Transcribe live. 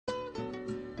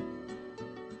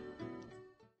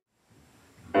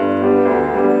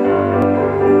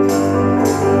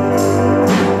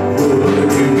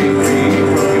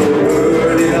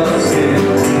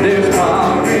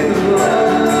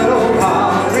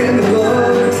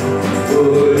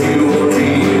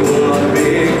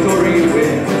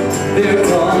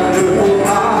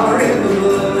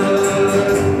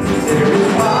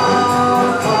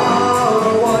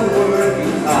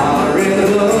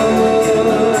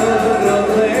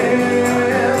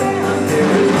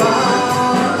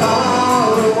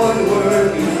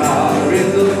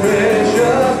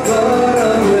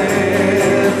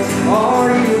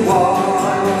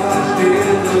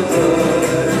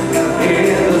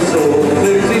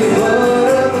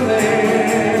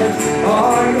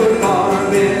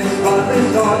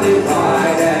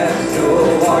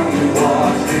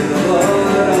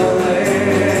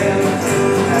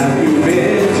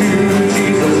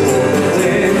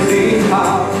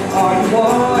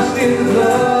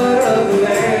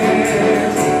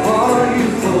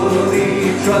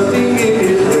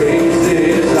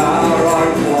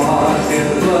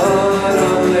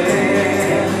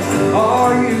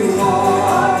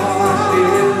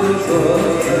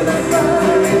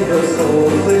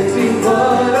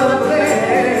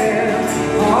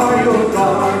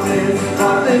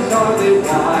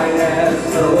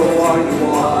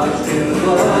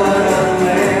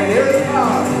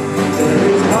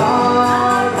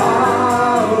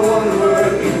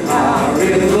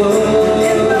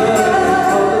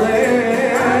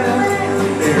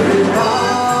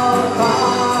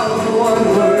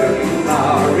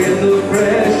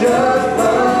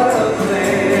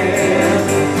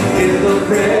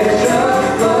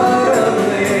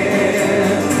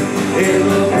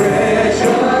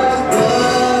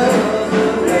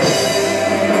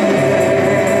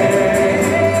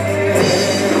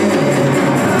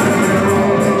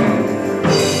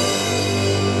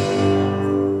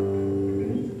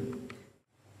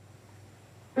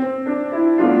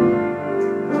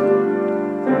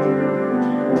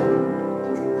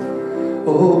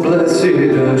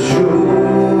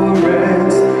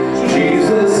assurance,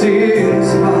 Jesus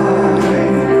is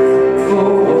mine.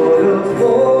 Oh, what a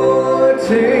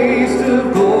foretaste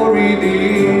of glory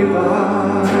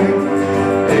divine,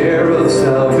 heir of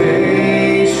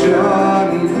salvation,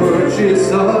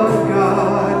 purchase of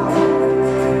God,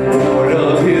 born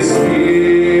of His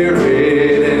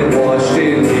Spirit and washed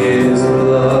in His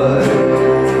blood.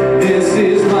 This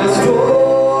is my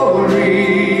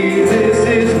story, this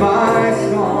is my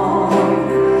song,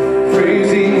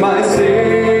 praising my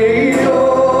Savior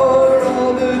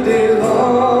all the day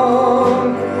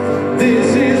long.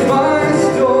 This is my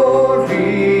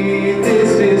story,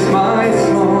 this is my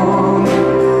song,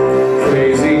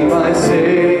 praising my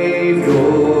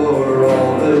Savior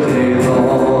all the day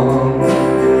long.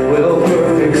 Well,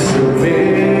 perfect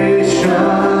submission,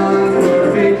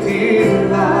 perfect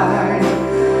delight,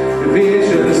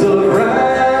 visions of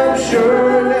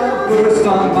rapture now burst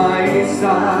on my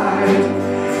side.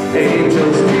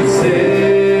 Angels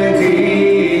descending,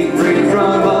 bring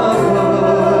from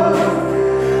above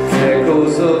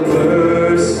echoes of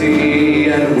mercy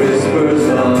and whispers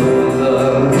of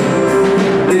love.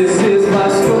 This is my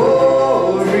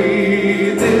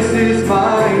story, this is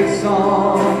my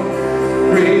song,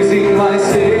 praising my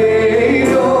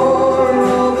Savior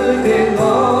all the day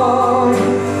long.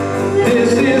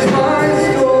 This is my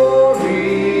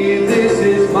story, this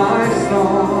is my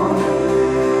song,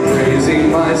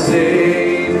 praising my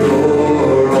Savior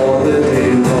all the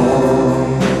day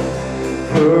long.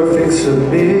 Perfect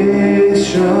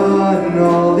submission,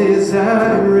 all is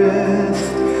at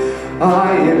rest.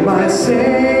 I and my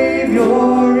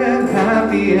Savior am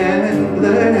happy and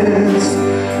blessed,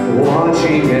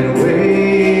 watching and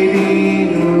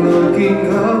waiting, looking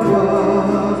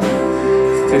above,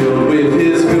 filled with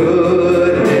His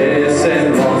goodness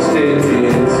and lost in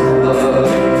His love.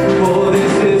 Oh,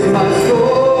 this is my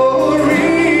story,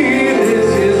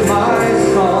 this is my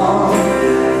song,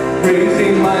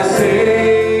 praising my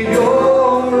Savior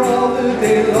all the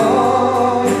day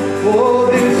long. Oh,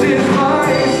 this is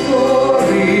my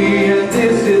story and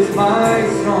this is my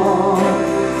song,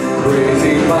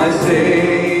 praising my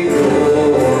Savior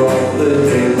all the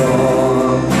day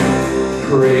long,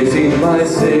 praising my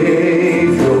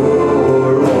Savior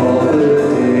all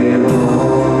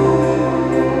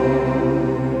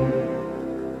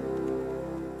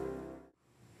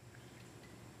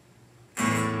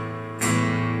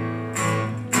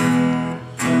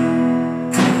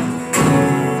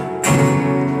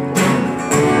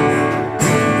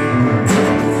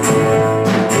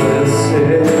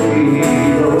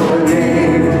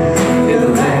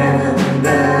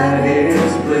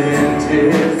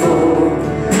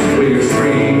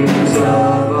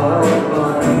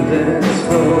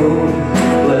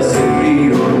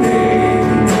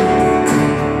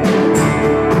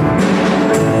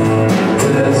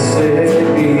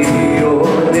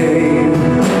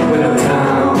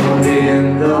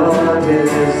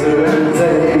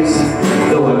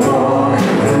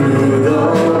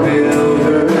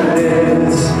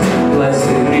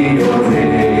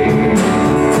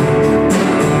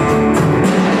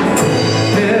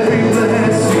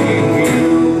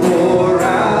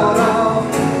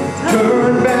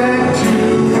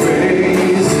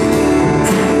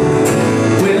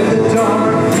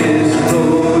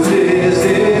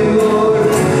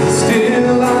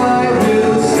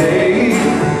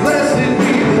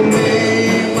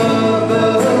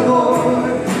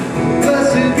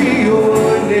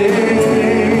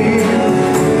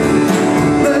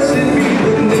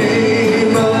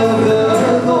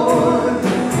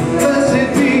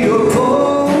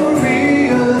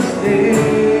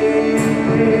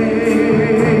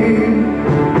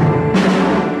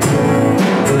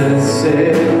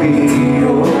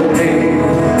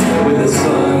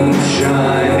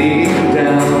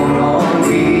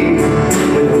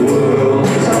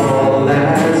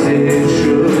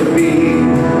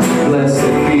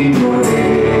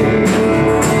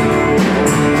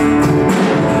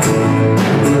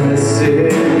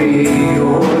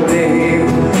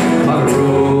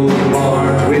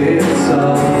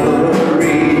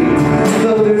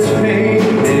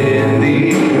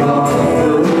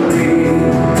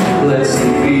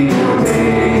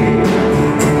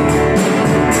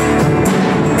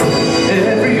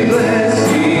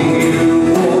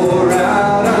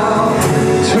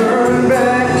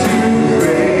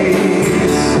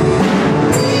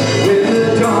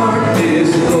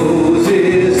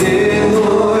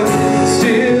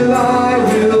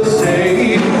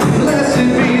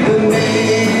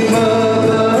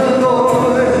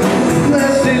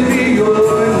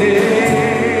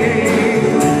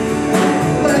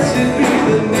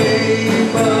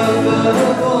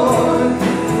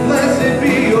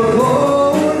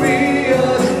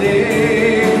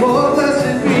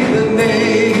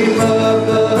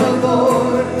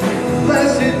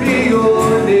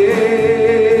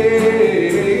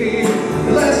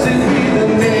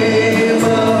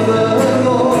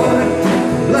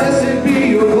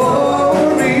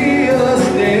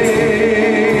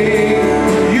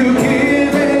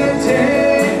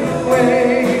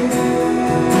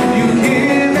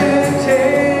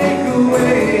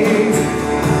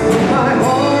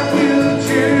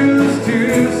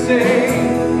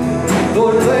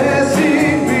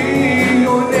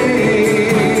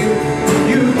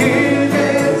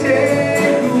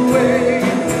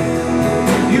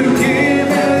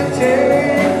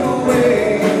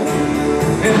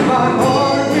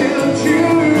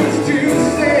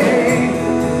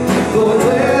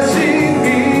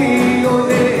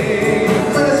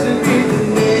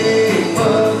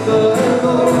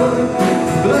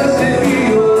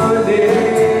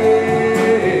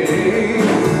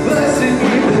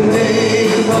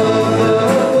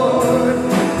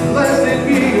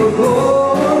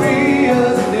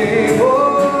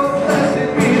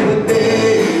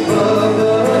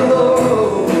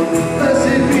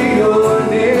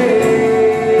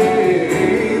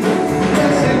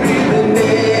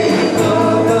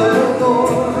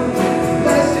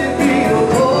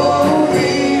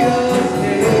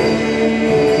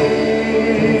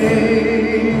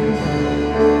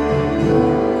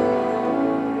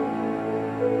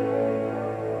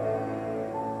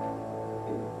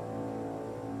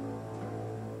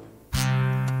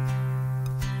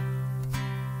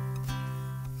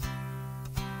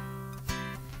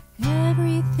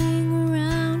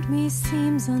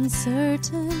seems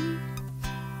uncertain.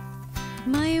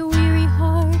 My weary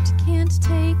heart can't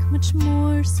take much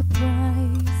more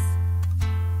surprise.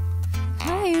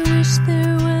 I wish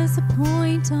there was a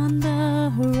point on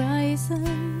the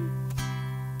horizon,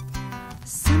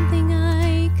 something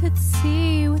I could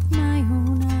see with my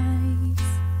own eyes.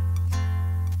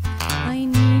 I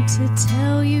need to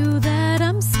tell you that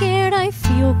I'm scared. I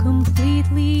feel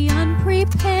completely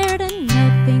unprepared, and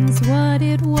nothing's what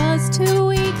it was 2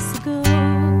 weeks ago.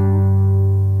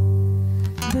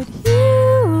 But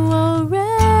you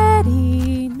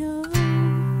already know.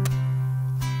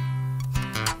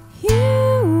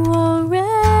 You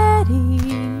already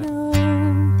know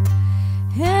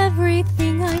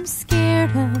everything I'm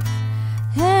scared of,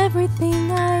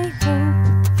 everything I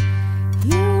hope.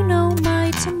 You know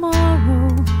my tomorrow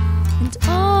and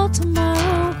all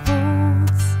tomorrow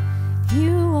holds.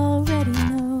 You already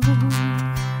know.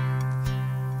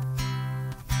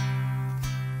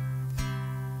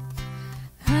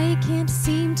 I can't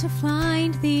seem to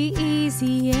find the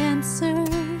easy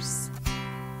answers.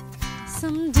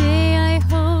 Someday I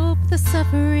hope the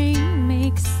suffering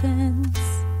makes sense.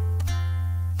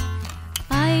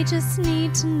 I just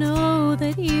need to know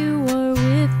that you are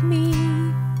with me,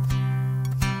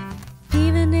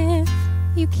 even if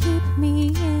you keep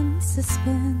me in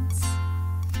suspense.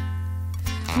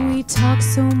 We talk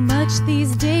so much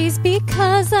these days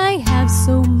because I have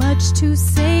so much to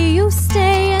say. You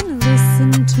stay and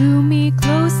listen to me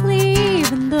closely,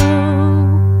 even though